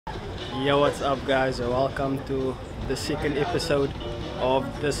Yo, what's up guys? Welcome to the second episode of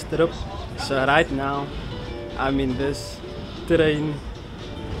this trip. So right now I'm in this train,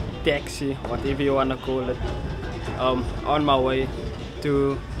 taxi, whatever you wanna call it, on my way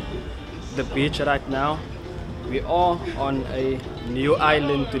to the beach right now. We are on a new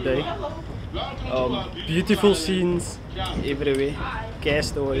island today. Beautiful scenes everywhere.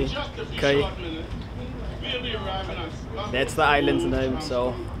 Castaway, K. That's the island's name,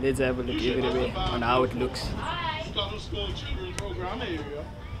 so let's have a look everywhere on how it looks. Children's program area.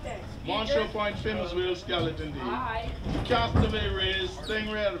 Monster Point famous whale skeleton day. Castaway race,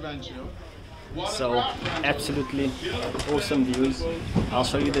 stingray adventure. So absolutely awesome views. I'll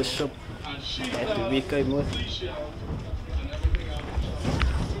show you the ship that we came with.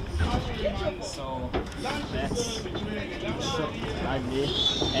 So that's the ship right there,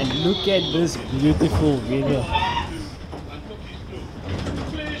 and look at this beautiful weather.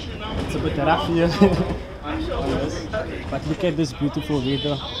 It's a bit rough here on this, but look at this beautiful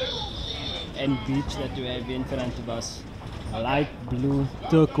weather and beach that we have in front of us. Light blue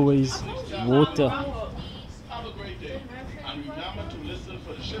turquoise water.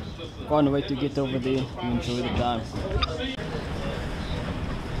 Can't wait to get over there and enjoy the time.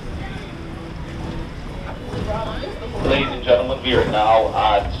 Ladies and gentlemen, we are now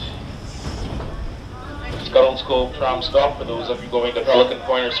at Scuttle's Cove Tram Stop. For those of you going to Pelican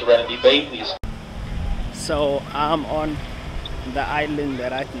Point or Serenity Bay, please. So I'm on the island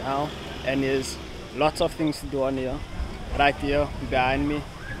right now, and there's lots of things to do on here. Right here behind me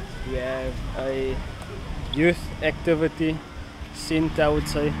we have a youth activity center, I would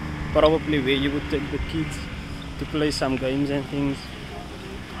say, probably where you would take the kids to play some games and things.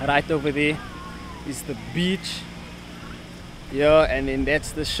 Right over there is the beach, yeah, and then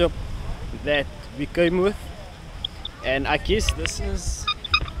that's the ship that we came with. And I guess this is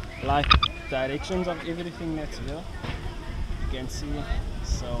like directions of everything that's here, you can see.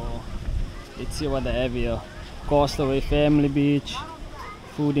 So let's see what they have here. Castaway Family Beach,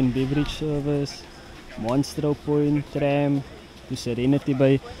 food and beverage service, Monstro Point tram to Serenity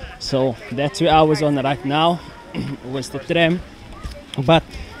Bay. So that's where I was on right now, was the tram. But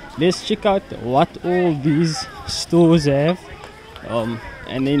let's check out what all these stores have,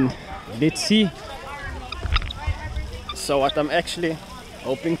 and then let's see. So what I'm actually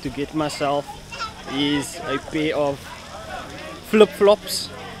hoping to get myself is a pair of flip-flops,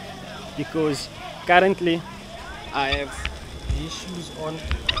 because currently I have these shoes on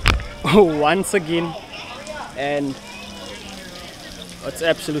once again, and it's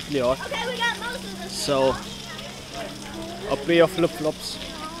absolutely hot. So a pair of flip-flops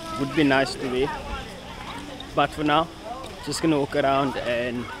would be nice to wear. But for now, just gonna walk around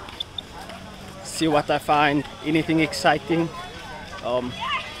and see what I find, anything exciting.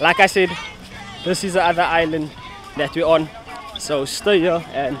 Like I said, this is the other island that we're on, so stay here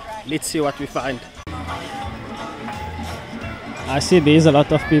and let's see what we find. I see there's a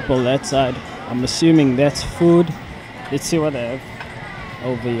lot of people that side. I'm assuming that's food. Let's see what they have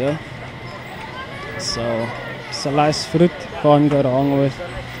over here. So sliced fruit, can't go wrong with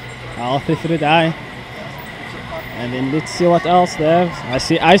healthy fruit. And then let's see what else they have. I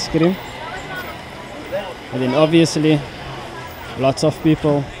see ice cream, and then obviously lots of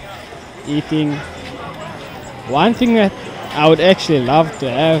people eating. One thing that I would actually love to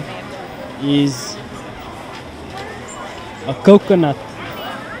have is a coconut.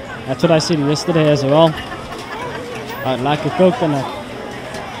 That's what I said yesterday as well. I'd like a coconut.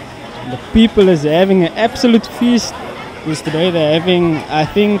 The people is having an absolute feast, because today they're having, I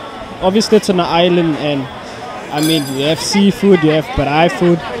think, obviously it's on an island, and I mean you have seafood, you have braai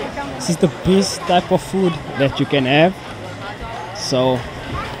food. This is the best type of food that you can have. So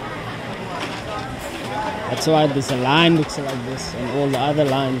that's why this line looks like this, and all the other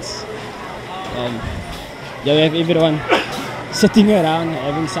lines. You have everyone sitting around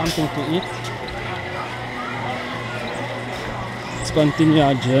having something to eat. Let's continue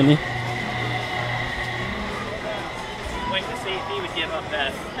our journey. Wait to see if he would give up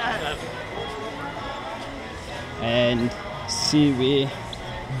that. And see where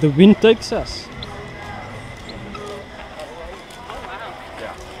the wind takes us.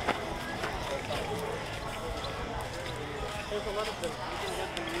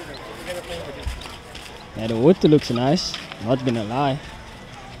 Yeah, the water looks nice, not gonna lie.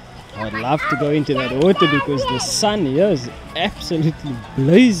 I would love to go into that water because the sun here is absolutely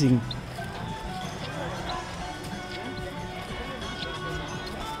blazing.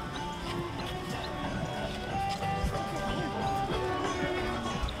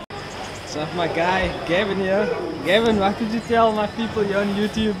 So my guy Gavin here Gavin, what did you tell my people here on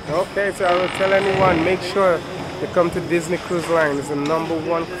YouTube? Okay, so I will tell anyone, make sure you come to Disney Cruise Line. It's the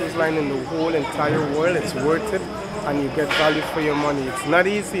 #1 cruise line in the whole entire world. It's worth it and you get value for your money. It's not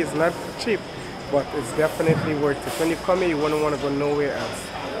easy, it's not cheap, but it's definitely worth it. When you come here, you won't want to go nowhere else.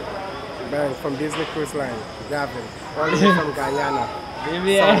 Bryan from Disney Cruise Line, Gavin, all the way from Guyana.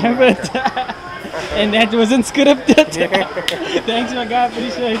 Maybe I have it. And that wasn't scripted. Thanks my guy,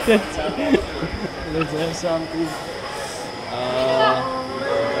 appreciate it. Let's have something.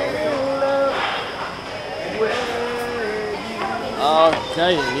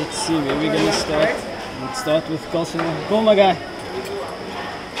 Okay, let's see where we're gonna start. Let's start with coleslaw. Go my guy.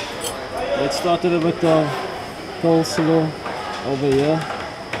 Let's start with a bit of coleslaw over here.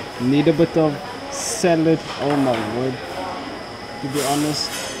 Need a bit of salad. Oh my word. To be honest.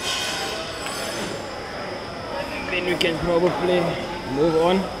 Then we can probably move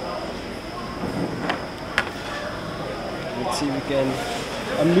on. Let's see, we can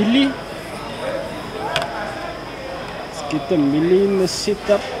a milli. Let's get the milli in the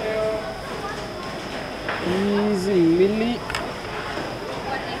setup. Easy milli.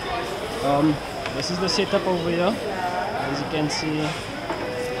 This is the setup over here. As you can see,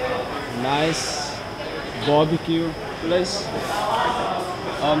 nice barbecue place.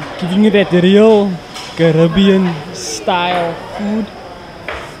 Giving you that real Caribbean style food.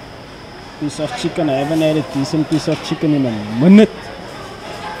 Piece of chicken. I haven't had a decent piece of chicken in a minute.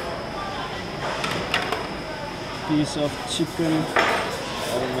 Piece of chicken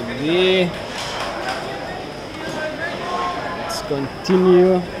over there. Let's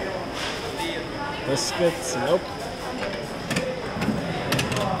continue. Biscuits, nope.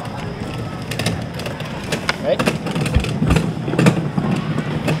 Right.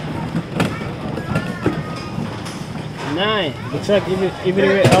 Nah, looks like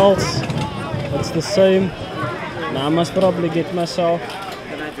everywhere else it's the same. Now I must probably get myself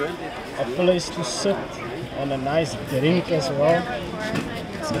a place to sit and a nice drink as well.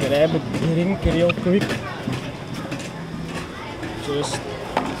 Let's grab a drink real quick. Just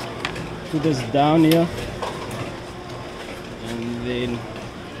put this down here and then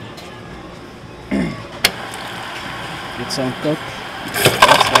get some coke.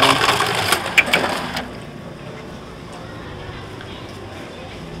 That's down.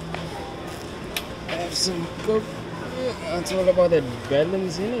 Have some coke. That's all about that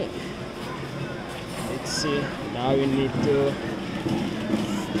balance in it. Let's see. Now we need to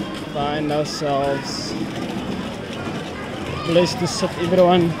find ourselves a place to sit.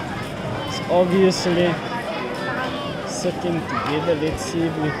 Everyone is obviously sitting together. Let's see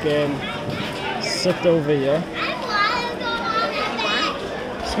if we can sit over here.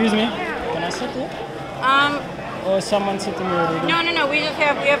 Excuse me, can I sit here? Or is someone sitting here already? No. We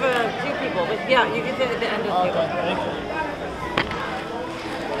have two people, but yeah, you can sit at the end of the table. Okay, thank you.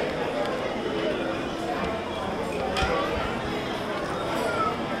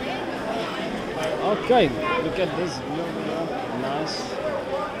 Okay, look at this view over here. Nice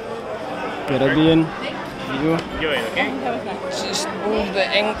Caribbean view. Okay? Just move the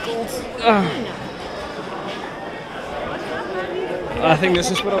ankles. I think this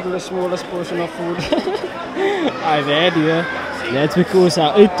is probably the smallest portion of food I've had here. That's because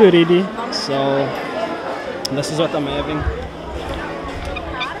I ate already. So this is what I'm having.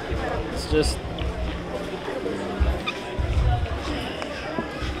 It's just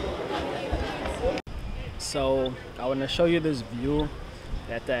so I want to show you this view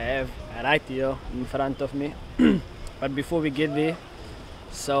that I have right here in front of me. But before we get there,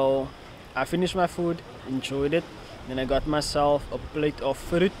 so I finished my food, enjoyed it. Then I got myself a plate of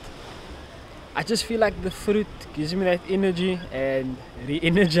fruit. I just feel like the fruit gives me that energy and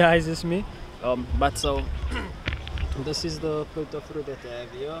re-energizes me. But so this is the plate of fruit that I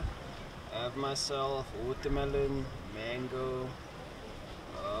have here. I have myself watermelon, mango.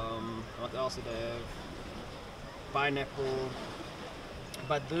 What else did I have? Pineapple.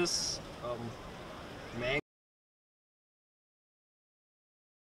 But this mango.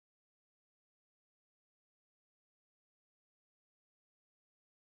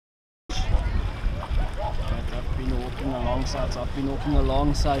 I've been walking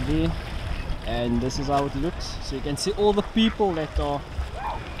alongside there, and this is how it looks. So you can see all the people that are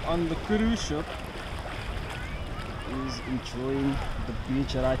on the cruise ship is enjoying the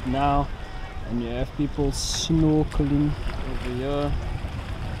beach right now, and you have people snorkeling over here,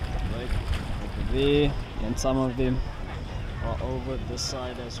 right over there, and some of them are over this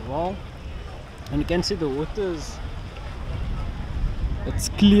side as well. And you can see the waters, it's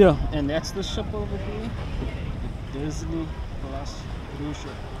clear, and that's the ship over there. Disney Plus cruise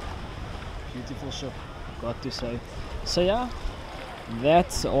ship. Beautiful ship. forgot to say. So yeah,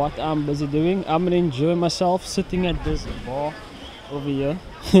 that's what I'm busy doing. I'm gonna enjoy myself sitting at this bar over here.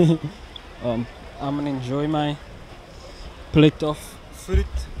 I'm gonna enjoy my plate of fruit,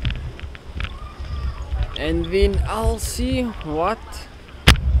 and then I'll see what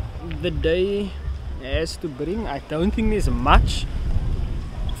the day has to bring. I don't think there's much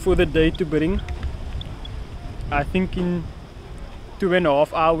for the day to bring. I think in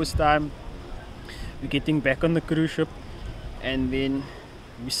 2.5 hours time we're getting back on the cruise ship, and then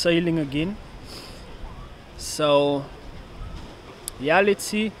we're sailing again. So yeah, let's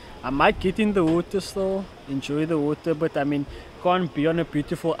see. I might get in the water still, enjoy the water, but I mean, can't be on a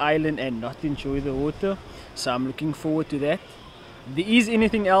beautiful island and not enjoy the water. So I'm looking forward to that. If there is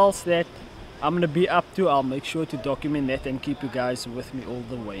anything else that I'm gonna be up to, I'll make sure to document that and keep you guys with me all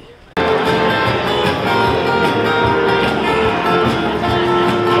the way.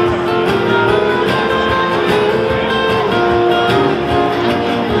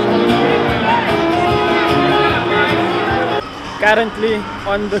 Currently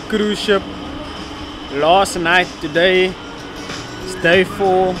on the cruise ship. Last night, today is day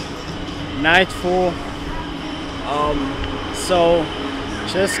 4, night 4. So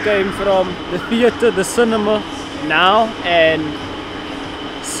just came from the theater, the cinema now, and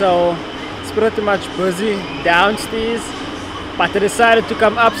so it's pretty much busy downstairs, but I decided to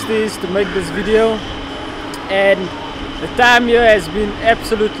come upstairs to make this video, and the time here has been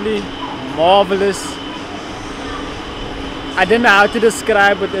absolutely marvelous. I don't know how to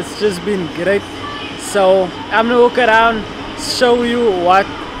describe it, it's just been great. So I'm gonna walk around, show you what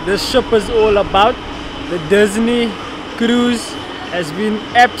this ship is all about. The Disney cruise has been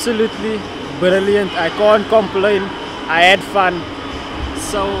absolutely brilliant. I can't complain, I had fun.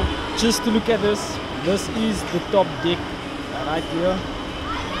 So just to look at this is the top deck right here.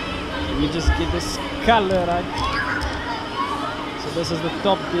 Let me just get this color right. So this is the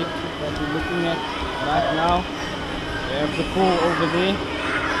top deck that we're looking at right now. We have the pool over there,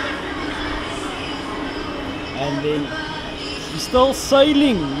 and then we're still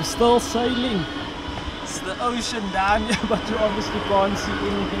sailing. It's the ocean down here, but you obviously can't see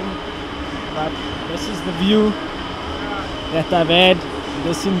anything. But this is the view that I've had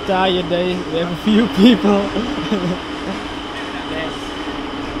this entire day. We have a few people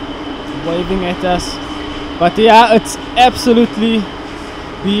waving at us, but yeah, it's absolutely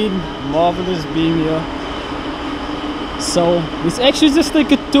been marvelous being here. So let's actually just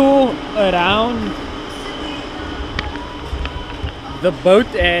take a tour around the boat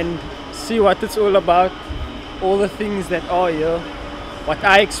and see what it's all about, all the things that are here, what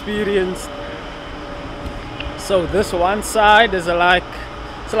I experienced. So this one side is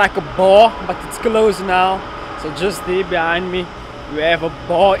it's like a bar, but it's closed now. So just there behind me we have a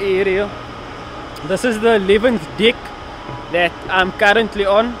bar area. This is the 11th deck that I'm currently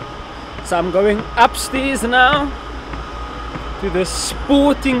on. So I'm going upstairs now to the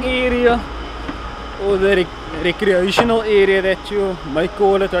sporting area, or the recreational area that you might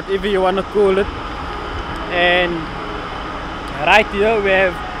call it, whatever you want to call it. And right here we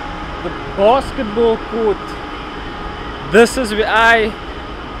have the basketball court. This is where I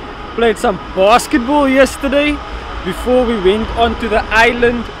played some basketball yesterday before we went onto the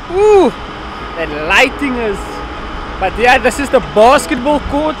island. Ooh, that lighting is, but yeah, this is the basketball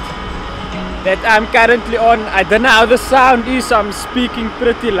court that I'm currently on. I don't know how the sound is, so I'm speaking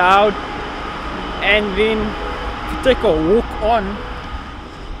pretty loud. And then if you take a walk on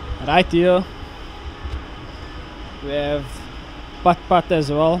right here, we have putt as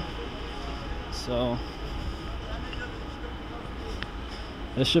well. So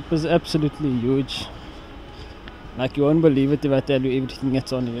the ship is absolutely huge. Like, you won't believe it if I tell you everything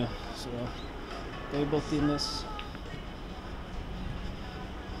that's on here. So table tennis.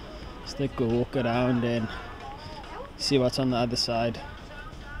 Let's take a walk around and see what's on the other side.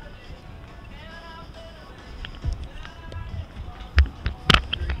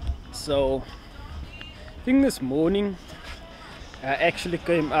 So I think this morning I actually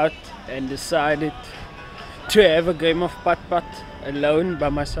came out and decided to have a game of putt-putt alone by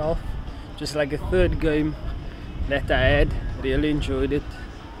myself, just like a third game that I had. Really enjoyed it.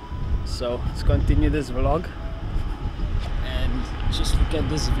 So let's continue this vlog and just look at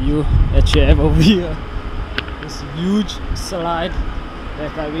this view that you have over here. This huge slide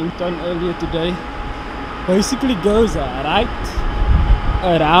that I went on earlier today basically goes right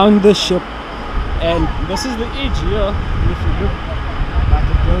around the ship, and this is the edge here. If you look, like,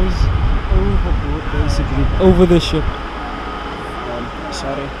 it goes overboard, basically over the ship.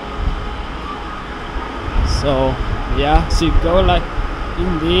 Sorry. So yeah, so you go like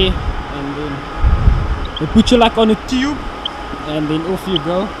in there, and then They put you like on a tube and then off you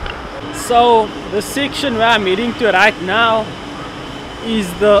go. So the section where I'm heading to right now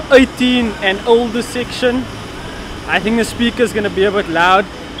is the 18 and older section. I think the speaker is going to be a bit loud.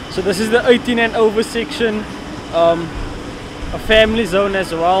 So this is the 18 and over section, a family zone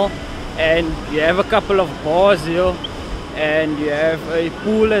as well, and you have a couple of bars here and you have a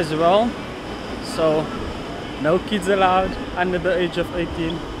pool as well. So no kids allowed under the age of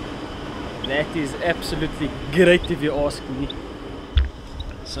 18. That is absolutely great if you ask me.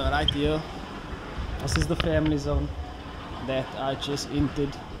 So right here, this is the family zone that I just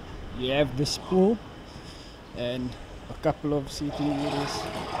entered. You have this pool and a couple of seating areas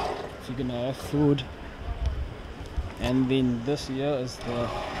if you're gonna have food, and then this here is the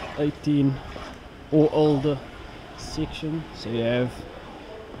 18 or older section. So you have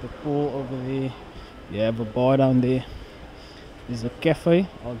the pool over there, you have a bar down there, there's a cafe.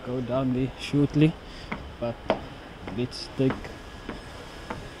 I'll go down there shortly, but let's take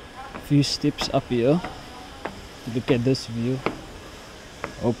a few steps up here to look at this view.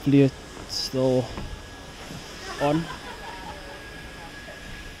 Hopefully it's still on.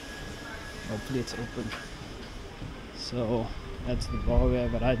 Hopefully it's open. So that's the bar we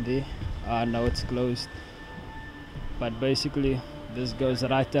have right there. Now it's closed, but basically this goes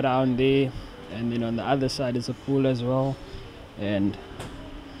right around there, and then on the other side is a pool as well and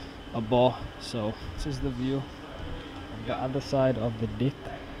a bar. So this is the view of the other side of the deck.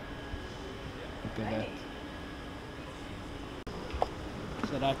 Look at that.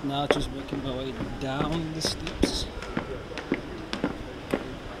 So right now just making my way down the steps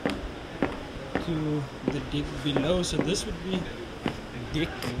to the deck below. So this would be deck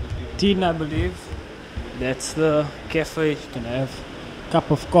 10, I believe. That's the cafe. You can have a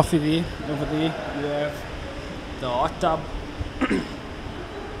cup of coffee there. Over there you have the hot tub. You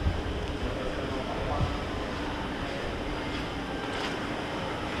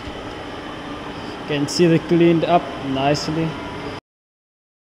can see they cleaned up nicely.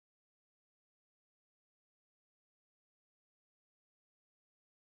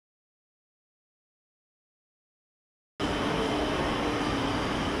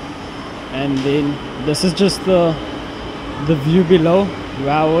 And then this is just the view below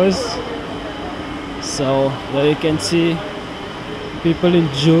where I was. So there you can see people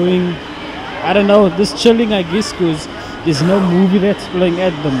enjoying, I don't know, this chilling, I guess, because there's no movie that's playing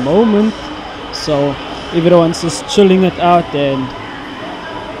at the moment. So everyone's just chilling it out and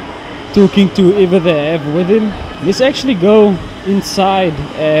talking to whoever they have with him. Let's actually go inside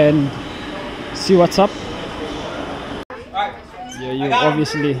and see what's up. Yeah, you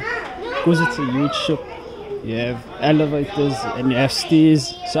obviously, because it's a huge ship, you have elevators and you have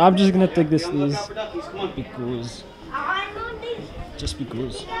stairs. So I'm just gonna take the stairs because, just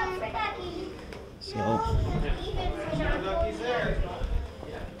because. So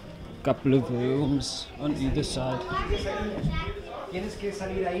couple of rooms on either side. Tienes que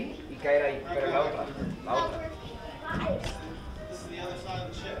salir ahí y caer ahí, pero la otra.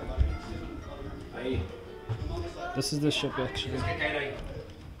 Ahí. This is the ship actually.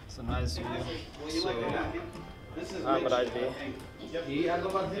 It's a nice view. So I'm right there,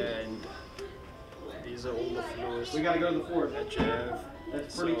 and these are all the floors. We gotta go to the fourth. That you have.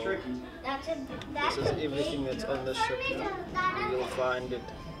 That's pretty tricky. This is everything that's on the ship here. You'll find it.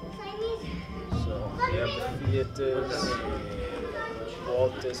 So we have the theaters,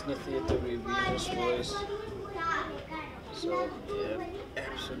 Walt Disney Theater where Venus was. So we have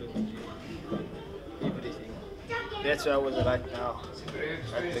absolutely everything. That's where I was right now,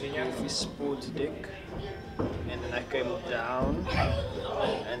 at the Goofy Sports deck. And then I came down,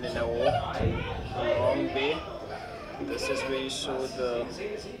 and then I walked along there. This is where you saw the,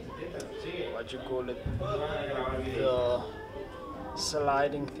 what you call it, the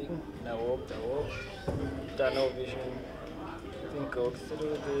sliding thing. And I walked, tunnel vision, I think go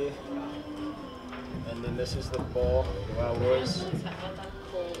through there. And then this is the bar where I was.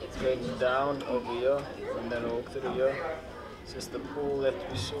 Going down over here, and then walk through here. This is the pool that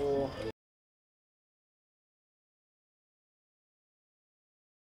we saw.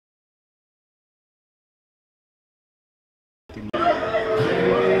 This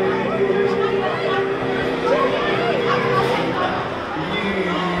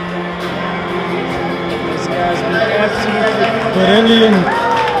guy's been absolutely brilliant.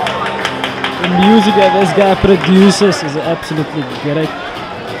 The music that this guy produces is absolutely great.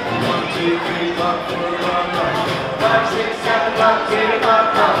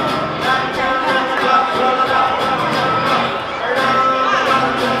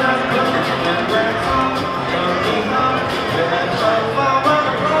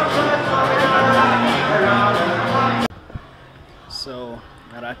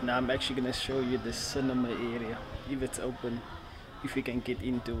 right now I'm actually gonna show you the cinema area, if it's open, if we can get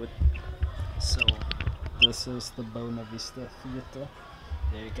into it. So this is the Bona Vista Theatre.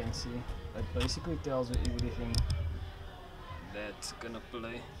 There you can see it basically tells you everything that's gonna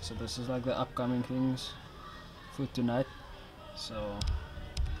play. So this is like the upcoming things for tonight. So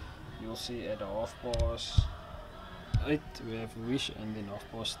you'll see at 8:30 we have Wish, and then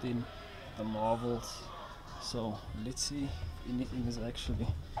 10:30 the Marvels. So let's see if anything is actually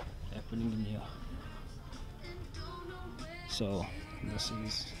happening in here. So this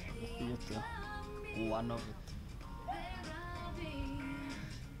is the theater, one of it.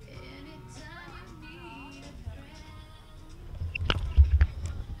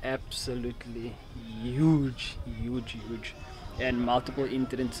 Absolutely huge, and multiple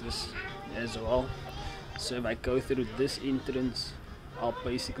entrances as well. So if I go through this entrance, I'll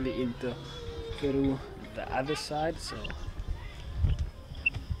basically enter through the other side. So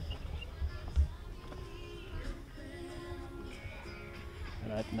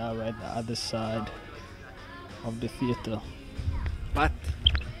right now we're at the other side of the theater, but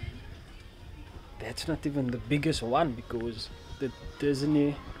that's not even the biggest one, because the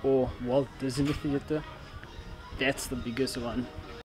Disney or Walt Disney Theater, that's the biggest one.